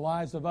needs in the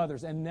lives of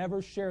others and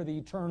never share the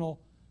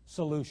eternal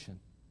solution,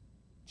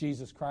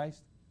 Jesus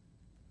Christ,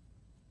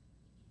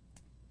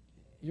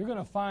 you're going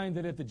to find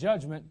that at the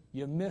judgment,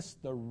 you miss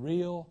the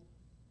real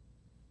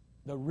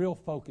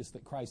focus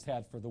that Christ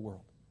had for the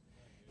world.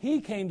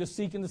 He came to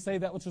seek and to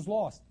save that which was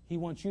lost. He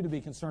wants you to be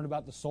concerned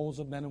about the souls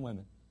of men and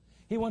women.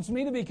 He wants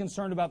me to be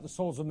concerned about the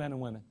souls of men and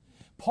women.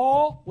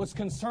 Paul was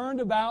concerned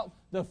about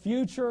the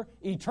future,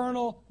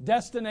 eternal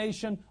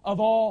destination of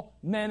all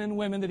men and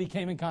women that he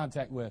came in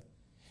contact with.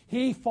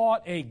 He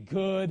fought a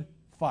good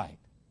fight.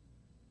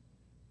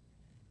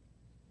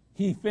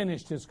 He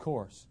finished his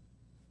course.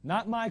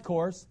 Not my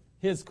course,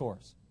 his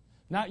course.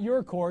 Not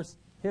your course,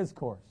 his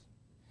course.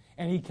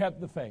 And he kept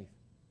the faith.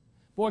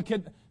 Boy,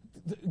 could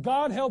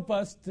God help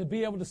us to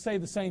be able to say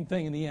the same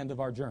thing in the end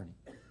of our journey.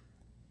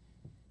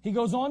 He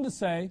goes on to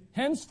say,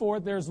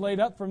 henceforth there is laid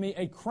up for me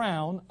a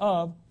crown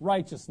of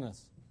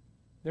righteousness.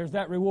 There's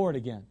that reward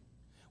again.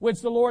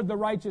 Which the Lord, the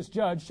righteous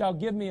judge, shall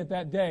give me at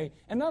that day,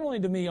 and not only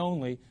to me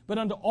only, but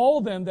unto all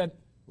them that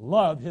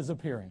love his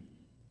appearing.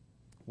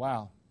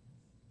 Wow.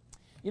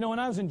 You know, when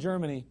I was in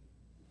Germany,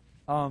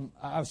 I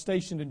was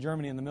stationed in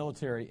Germany in the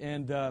military,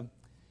 and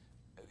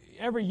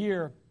every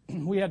year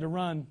we had to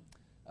run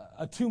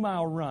a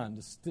 2-mile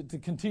run to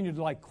continue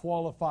to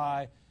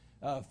qualify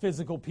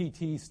physical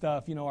PT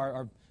stuff,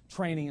 our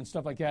training and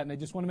stuff like that, and they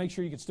just want to make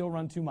sure you could still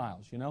run 2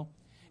 miles,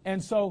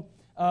 And so,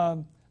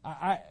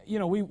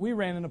 we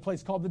ran in a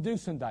place called the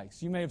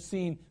Duesendijks. You may have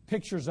seen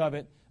pictures of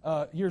it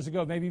years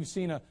ago. Maybe you've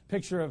seen a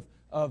picture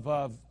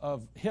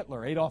of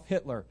Hitler, Adolf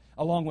Hitler,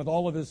 along with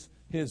all of his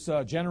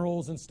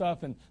generals and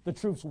stuff, and the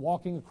troops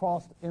walking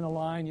across in a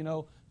line, and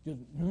all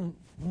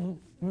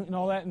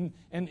that,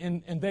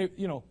 and they,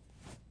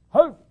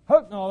 hurt,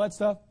 and all that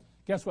stuff.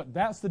 Guess what?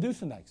 That's the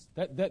Duesendijks.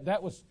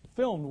 That was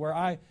filmed where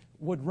I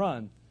would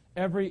run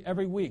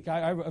every week.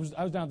 I was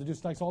down at the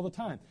Duesendijks all the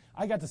time.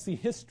 I got to see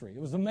history.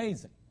 It was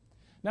amazing.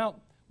 Now,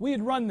 we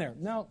had run there.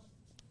 Now,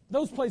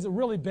 those places are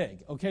really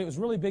big, okay? It was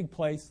a really big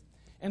place.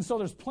 And so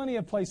there's plenty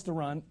of place to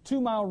run.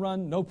 2-mile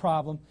run, no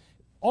problem.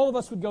 All of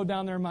us would go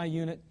down there in my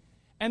unit.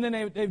 And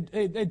then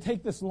they'd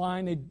take this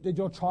line, they'd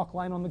do a chalk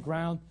line on the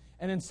ground,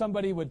 and then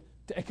somebody would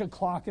take a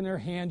clock in their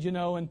hand,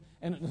 and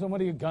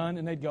somebody a gun,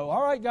 and they'd go,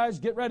 all right, guys,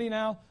 get ready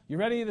now. You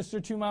ready? This is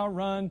your 2-mile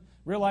run.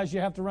 Realize you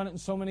have to run it in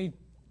so many,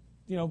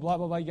 blah, blah,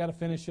 blah. You got to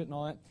finish it and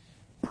all that.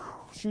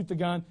 Shoot the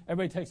gun.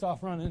 Everybody takes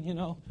off running,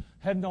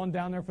 heading on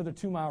down there for their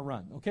 2-mile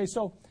run. Okay,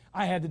 so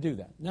I had to do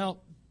that. Now,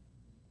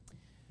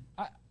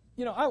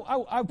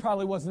 I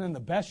probably wasn't in the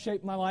best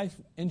shape of my life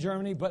in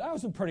Germany, but I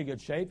was in pretty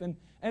good shape, and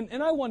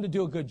I wanted to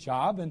do a good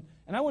job, and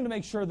I wanted to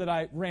make sure that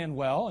I ran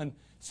well, and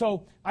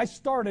so I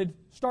started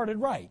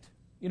right.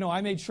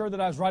 I made sure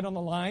that I was right on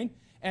the line,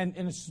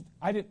 and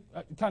I didn't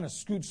kind of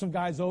scoot some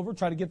guys over,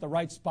 try to get the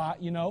right spot,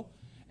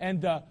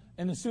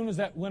 and as soon as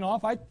that went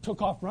off, I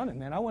took off running,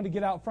 man. I wanted to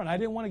get out front. I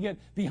didn't want to get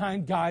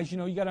behind guys. You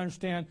got to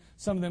understand,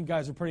 some of them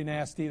guys are pretty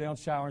nasty. They don't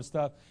shower and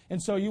stuff.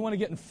 And so you want to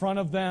get in front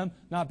of them,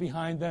 not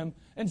behind them.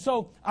 And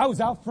so I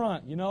was out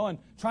front, and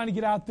trying to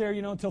get out there,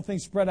 until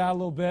things spread out a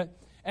little bit.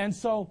 And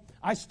so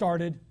I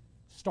started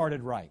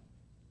right.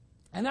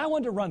 And I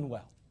wanted to run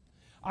well.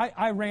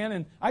 I ran,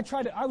 and I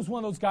was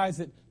one of those guys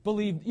that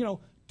believed,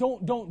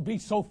 don't be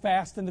so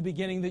fast in the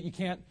beginning that you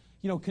can't,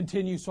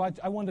 continue. So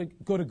I wanted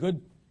to go to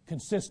good,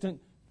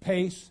 consistent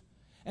pace.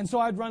 And so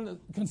I'd run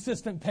a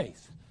consistent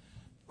pace.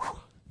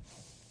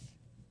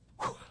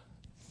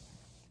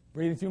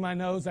 Breathing through my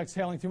nose,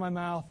 exhaling through my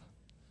mouth.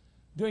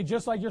 Doing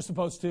just like you're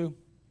supposed to.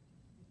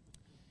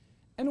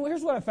 And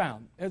here's what I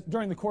found.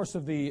 During the course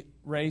of the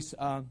race,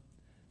 there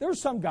were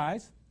some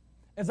guys,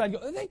 as I'd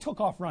go, they took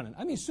off running.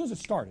 As soon as it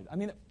started,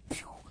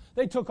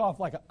 they took off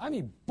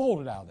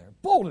bolted out of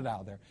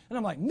there. And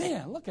I'm like,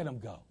 man, look at them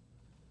go.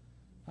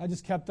 I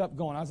just kept up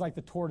going. I was like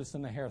the tortoise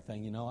in the hare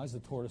thing, I was the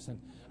tortoise,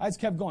 and I just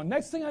kept going.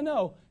 Next thing I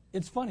know,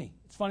 it's funny.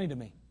 It's funny to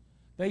me.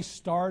 They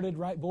started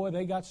right. Boy,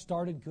 they got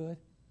started good.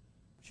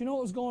 But you know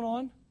what was going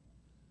on?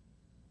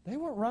 They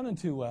weren't running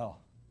too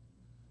well.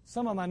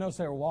 Some of them, I noticed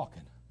they were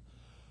walking.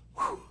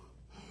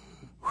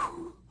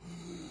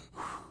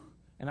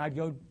 And I'd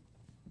go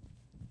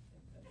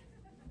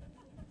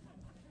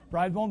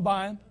right on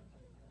by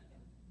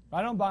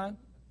them.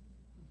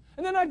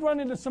 And then I'd run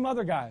into some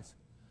other guys.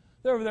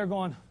 They're over there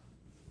going,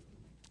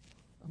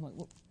 I'm like,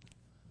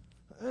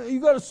 well, you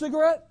got a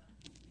cigarette?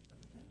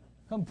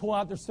 Come pull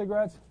out their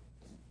cigarettes.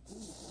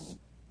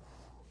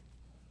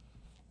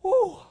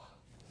 Woo!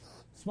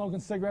 Smoking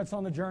cigarettes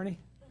on the journey.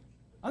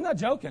 I'm not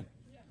joking.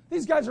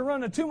 These guys are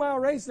running a 2-mile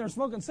race and they're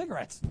smoking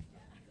cigarettes.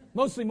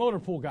 Mostly motor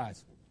pool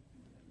guys.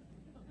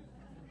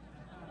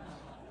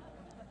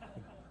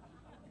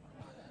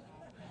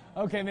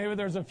 Okay, maybe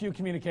there's a few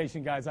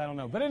communication guys, I don't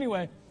know. But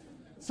anyway,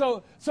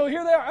 so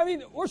here they are.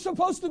 We're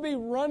supposed to be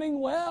running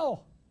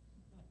well.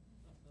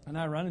 I'm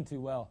not running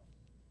too well.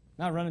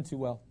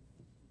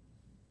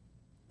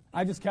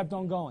 I just kept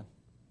on going.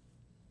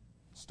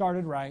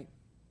 Started right.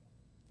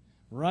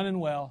 Running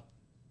well.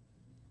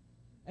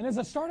 And as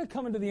I started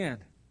coming to the end,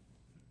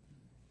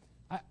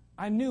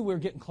 I knew we were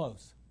getting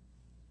close.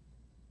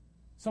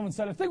 Someone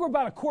said, I think we're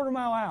about a 1/4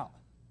 mile out.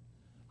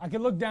 I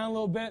could look down a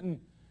little bit, and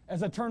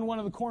as I turned one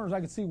of the corners, I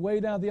could see way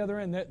down the other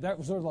end. That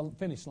was where the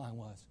finish line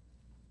was.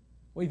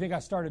 What do you think I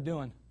started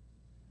doing?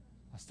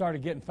 I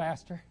started getting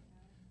faster.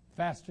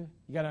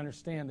 You got to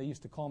understand, they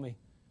used to call me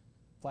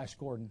Flash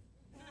Gordon.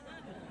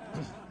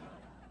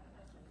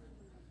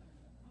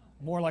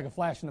 More like a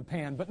flash in the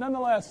pan. But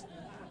nonetheless,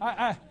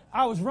 I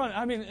was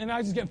running. And I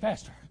was just getting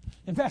faster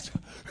and faster.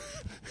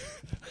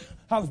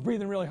 I was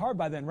breathing really hard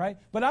by then, right?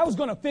 But I was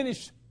going to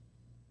finish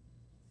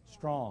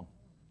strong.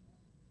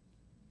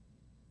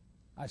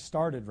 I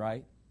started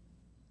right.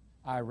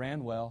 I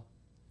ran well.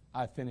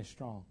 I finished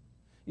strong.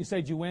 You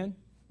say, did you win?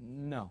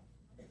 No.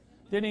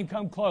 Didn't even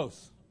come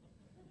close.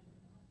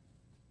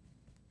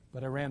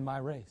 But I ran my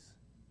race.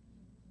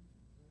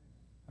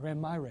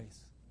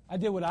 I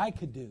did what I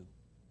could do.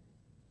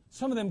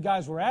 Some of them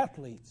guys were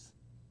athletes.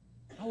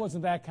 I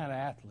wasn't that kind of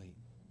athlete.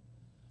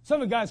 Some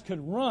of the guys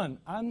could run.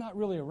 I'm not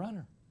really a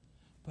runner.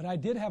 But I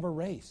did have a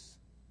race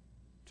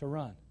to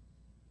run.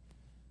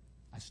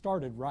 I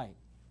started right.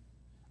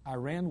 I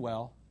ran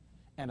well,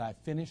 and I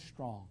finished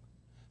strong.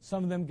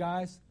 Some of them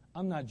guys,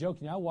 I'm not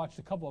joking. I watched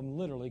a couple of them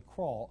literally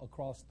crawl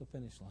across the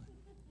finish line.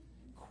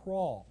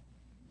 Crawl.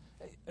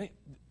 They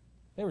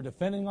were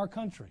defending our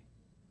country.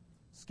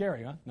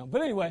 Scary, huh? No,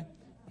 but anyway,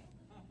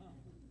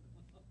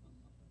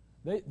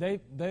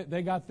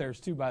 they got theirs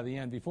too by the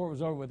end. Before it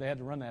was over with, they had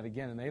to run that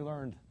again, and they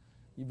learned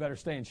you better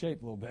stay in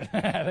shape a little bit.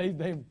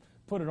 they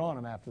put it on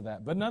them after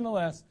that. But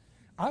nonetheless,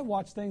 I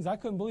watched things. I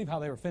couldn't believe how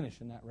they were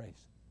finishing that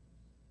race.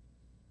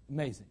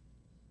 Amazing.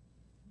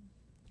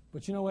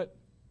 But you know what?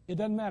 It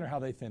doesn't matter how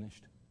they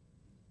finished.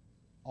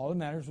 All that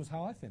matters was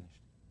how I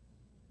finished.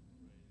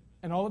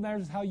 And all that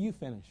matters is how you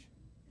finish.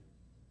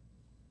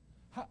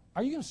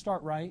 Are you going to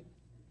start right?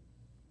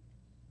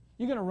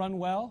 You're going to run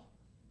well?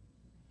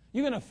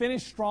 You're going to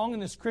finish strong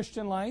in this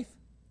Christian life?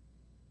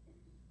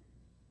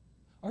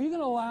 Or are you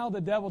going to allow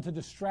the devil to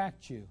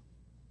distract you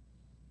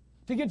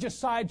to get you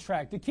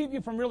sidetracked, to keep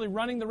you from really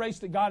running the race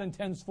that God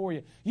intends for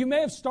you. You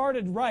may have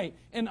started right,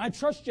 and I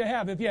trust you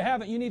have. If you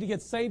haven't, you need to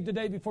get saved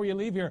today before you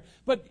leave here.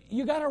 But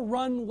you got to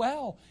run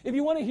well. If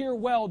you want to hear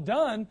well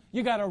done,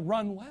 you got to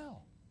run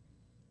well.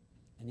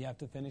 And you have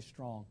to finish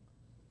strong.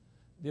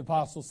 The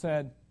apostle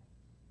said,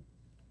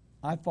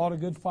 I fought a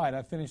good fight.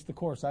 I finished the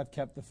course. I've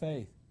kept the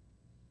faith.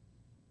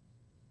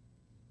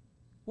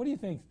 What do you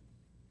think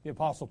the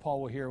apostle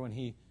Paul will hear when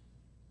he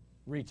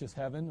reaches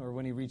heaven, or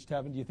when he reached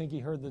heaven? Do you think he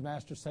heard the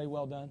Master say,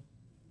 well done?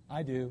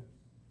 I do.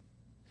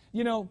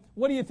 You know,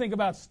 what do you think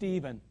about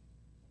Stephen?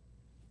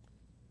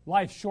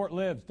 Life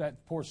short-lived,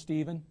 that poor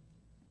Stephen.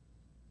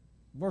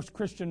 First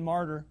Christian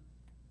martyr.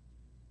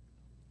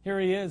 Here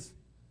he is.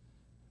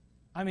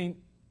 I mean,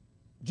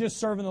 just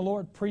serving the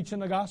Lord, preaching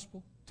the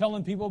gospel,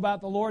 telling people about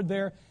the Lord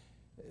there.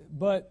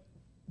 But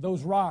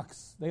those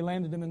rocks, they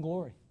landed him in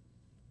glory.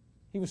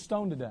 He was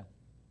stoned to death.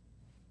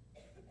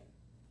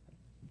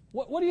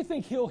 What do you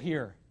think he'll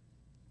hear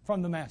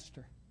from the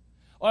Master?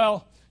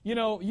 Well, you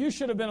know, you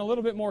should have been a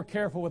little bit more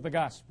careful with the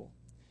gospel.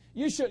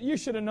 You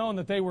should have known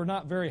that they were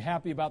not very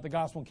happy about the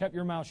gospel and kept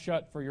your mouth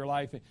shut for your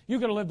life. You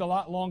could have lived a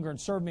lot longer and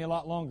served me a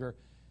lot longer.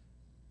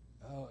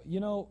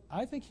 You know,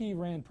 I think he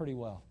ran pretty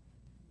well.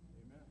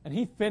 Amen. And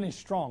he finished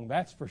strong,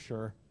 that's for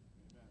sure.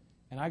 Amen.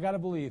 And I got to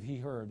believe he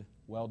heard,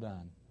 well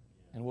done.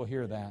 And we'll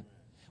hear that.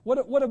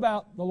 What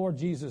about the Lord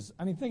Jesus?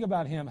 I mean, think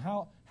about him,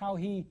 how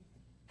he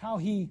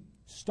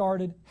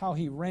started, how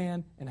he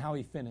ran, and how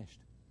he finished.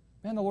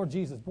 Man, the Lord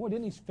Jesus, boy,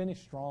 didn't he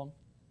finish strong?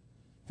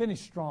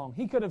 Finish strong.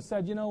 He could have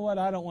said, you know what,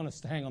 I don't want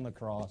to hang on the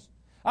cross.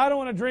 I don't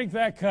want to drink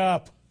that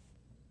cup.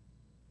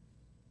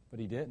 But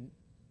he didn't.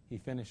 He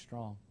finished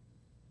strong.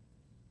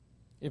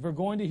 If we're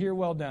going to hear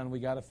well done, we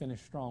got to finish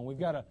strong. We've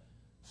got to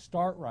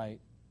start right.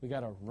 We've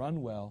got to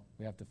run well.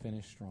 We have to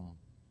finish strong.